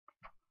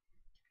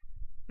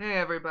Hey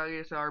everybody,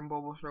 it's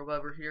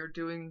rmbulbasaurlover here,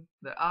 doing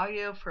the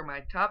audio for my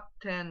top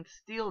 10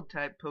 Steel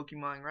type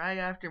Pokemon right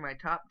after my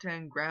top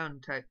 10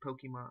 Ground type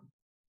Pokemon.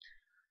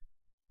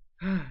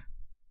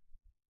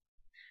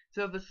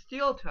 So the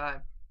Steel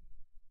type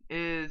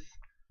is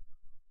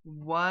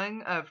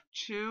one of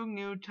two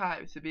new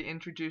types to be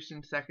introduced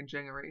in second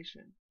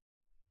generation.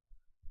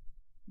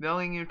 The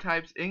only new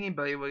types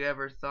anybody would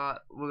ever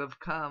thought would have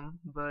come,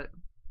 but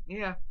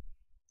yeah.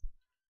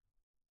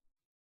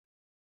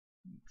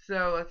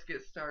 So let's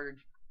get started.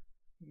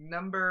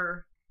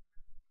 Number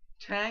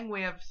 10,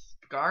 we have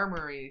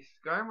Skarmory.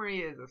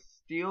 Skarmory is a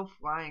steel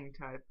flying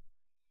type.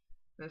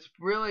 That's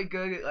really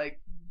good at like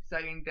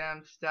setting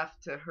down stuff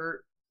to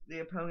hurt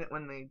the opponent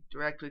when they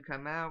directly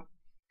come out.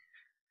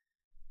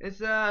 It's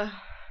kind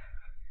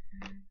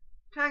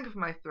of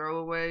my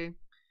throwaway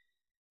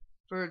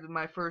for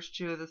my first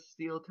two of the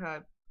steel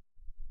type.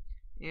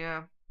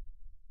 Yeah.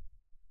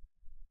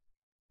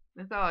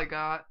 That's all I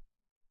got.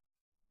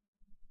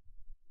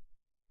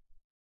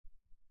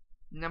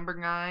 Number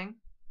 9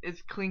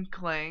 is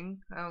Klinklang.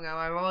 I don't know,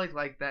 I've always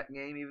liked that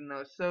name even though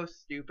it's so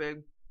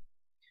stupid.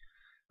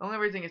 The only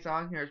reason it's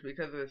on here is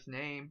because of its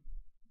name.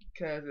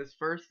 Because its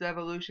first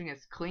evolution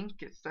is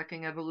Klink, its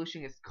second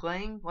evolution is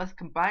Klang. Let's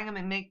combine them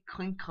and make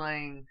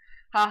Klinklang.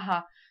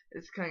 Haha,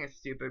 it's kind of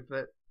stupid,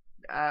 but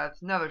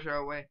it's another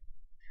throwaway.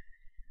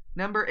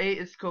 Number 8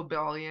 is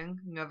Cobalion,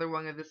 another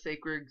one of the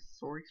sacred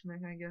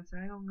swordsmen, I guess.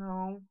 I don't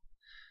know.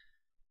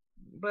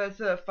 But it's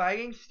a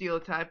fighting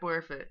steel type where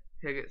if it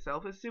hit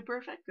itself, it's super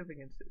effective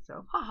against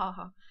itself. Ha ha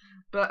ha.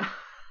 But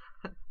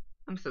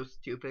I'm so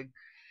stupid.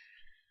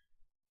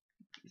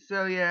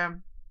 So yeah.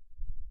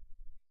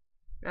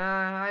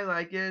 I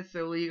like it. It's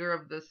the leader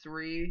of the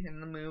three in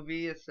the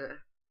movie. It's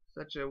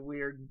such a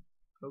weird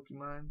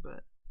Pokemon,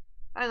 but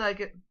I like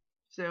it.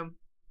 So,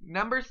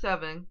 number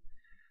 7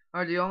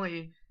 are the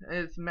only,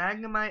 it's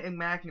Magnemite and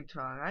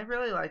Magneton. I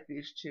really like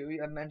these two.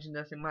 I mentioned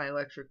this in my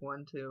electric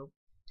one too.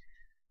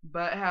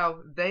 But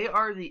how they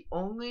are the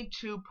only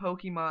two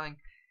Pokemon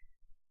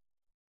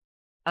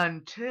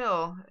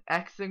until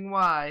X and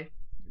Y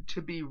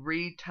to be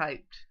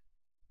retyped.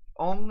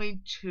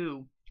 Only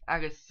two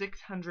out of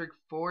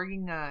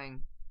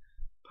 649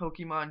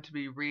 Pokemon to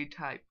be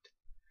retyped.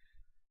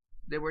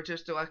 They were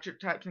just electric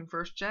types in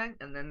first gen,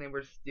 and then they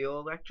were steel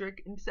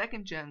electric in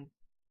second gen.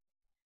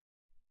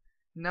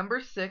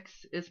 Number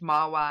 6 is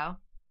Mawile.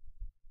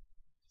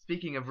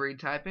 Speaking of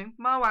retyping,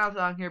 Mawile's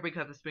on here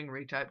because it's being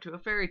retyped to a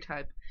fairy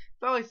type.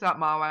 I always thought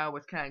Mawile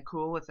was kind of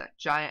cool with that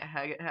giant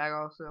head it had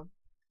also.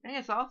 And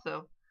it's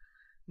also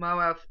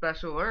Mawile's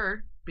special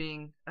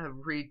being a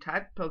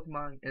retyped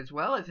Pokemon as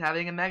well as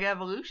having a Mega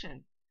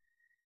Evolution.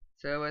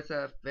 So it's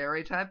a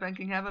fairy type and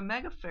can have a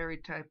Mega Fairy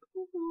type.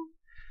 Woohoo.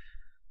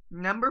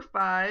 Number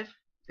 5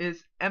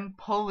 is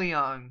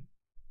Empoleon.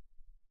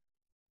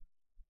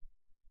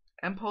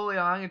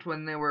 Empoleon is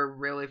when they were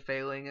really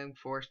failing in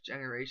 4th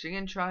generation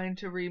and trying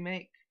to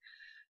remake.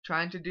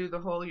 Trying to do the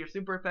whole you're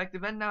super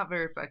effective and not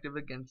very effective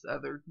against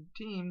other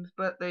teams,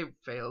 but they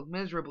failed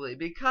miserably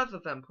because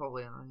of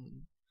Empoleon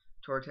and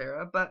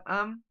Torterra. But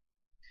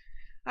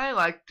I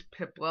liked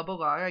Piplup a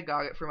lot. I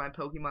got it for my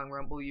Pokemon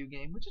Rumble U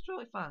game, which is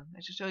really fun.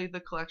 I should show you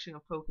the collection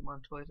of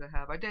Pokemon toys I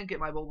have. I didn't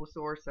get my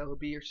Bulbasaur, so it'll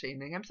be your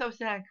shaming. I'm so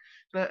sad.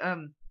 But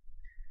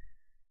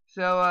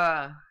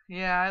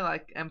yeah, I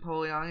like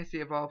Empoleon. It's the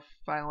evolved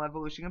final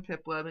evolution of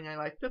Piplup, and I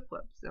like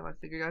Piplup, so I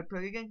figured I'd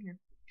put it in here.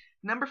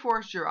 Number 4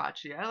 is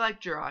Jirachi. I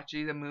like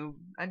Jirachi, the move.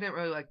 I didn't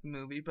really like the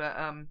movie, but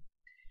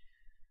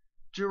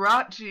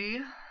Jirachi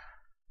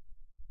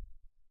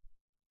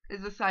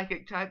is a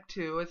psychic type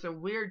too. It's a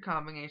weird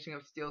combination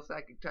of steel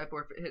psychic type,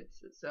 where if it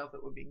hits itself,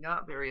 it would be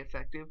not very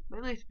effective.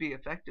 At least be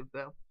effective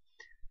though.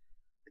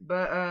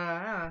 But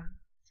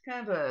it's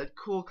kind of a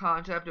cool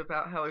concept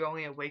about how it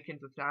only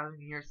awakens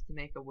 1,000 years to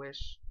make a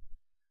wish.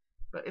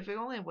 But if it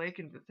only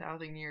awakens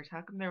 1,000 years,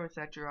 how come there was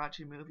that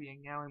Jirachi movie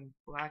and now in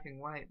black and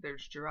white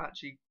there's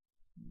Jirachi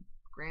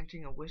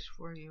granting a wish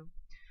for you?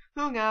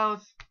 Who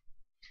knows?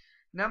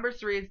 Number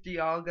 3 is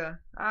Dialga.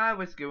 I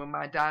was doing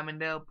my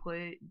Diamondale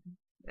play,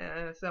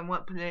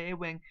 somewhat play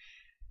when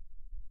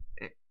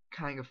it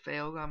kind of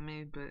failed on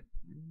me, but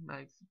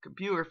my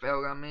computer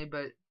failed on me.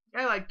 But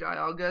I like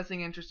Dialga. It's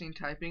an interesting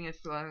typing.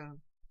 It's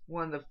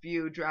one of the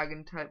few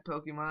Dragon type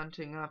Pokemon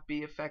to not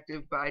be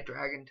affected by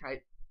Dragon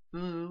type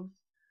moves.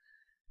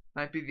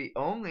 Might be the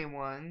only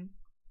one,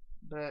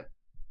 but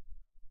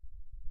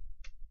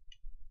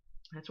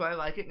that's why I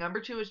like it. Number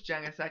 2 is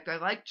Genesect. I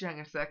like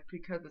Genesect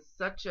because it's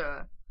such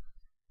a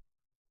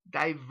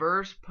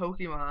diverse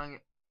Pokemon.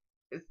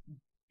 Its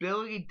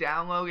ability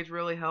download is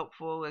really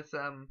helpful. Its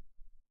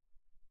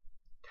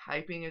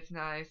typing is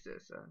nice.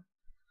 Its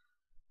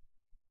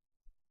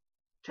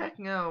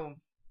Techno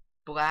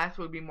Blast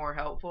would be more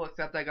helpful,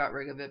 except I got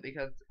rid of it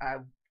because I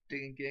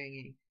didn't get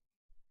any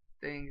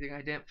things and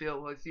I didn't feel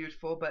it was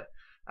useful. But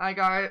I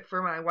got it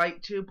for my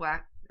White 2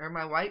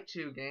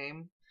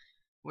 game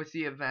with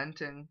the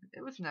event, and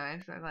it was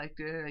nice. I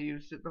liked it. I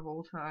used it the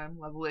whole time.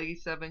 Level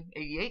 87,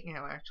 88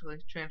 now actually.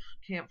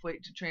 Can't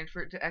wait to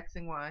transfer it to X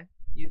and Y.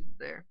 Use it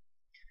there.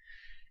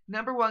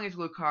 Number 1 is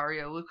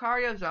Lucario.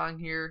 Lucario's on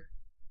here.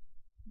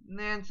 And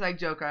the inside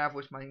joke I have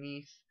with my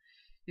niece.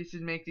 He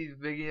should make these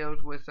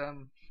videos with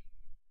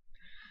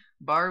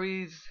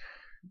Barbies,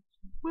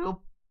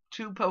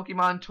 two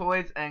Pokemon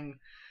toys, and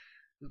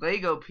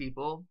Lego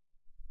people,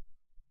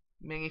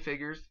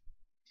 minifigures.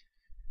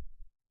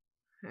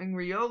 And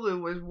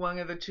Riolu was one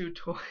of the 2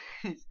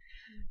 toys.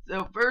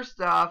 So first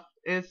off,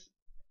 his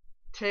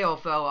tail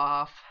fell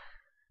off.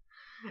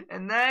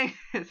 And then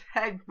his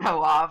head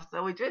fell off,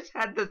 so we just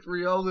had this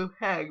Riolu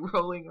head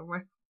rolling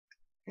around.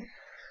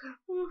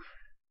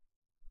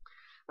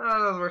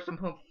 Oh, those were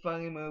some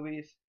funny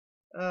movies.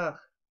 Ugh.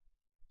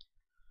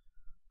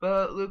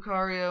 But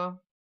Lucario,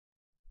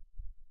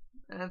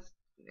 that's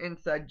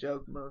inside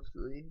joke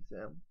mostly.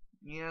 So,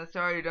 yeah,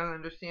 sorry you don't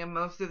understand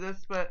most of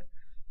this, but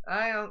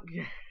I don't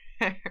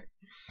care.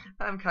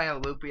 I'm kind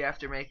of loopy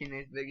after making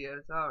these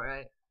videos.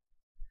 Alright.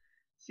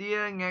 See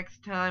ya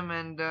next time,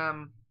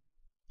 and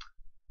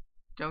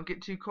don't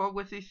get too cold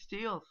with these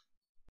steals.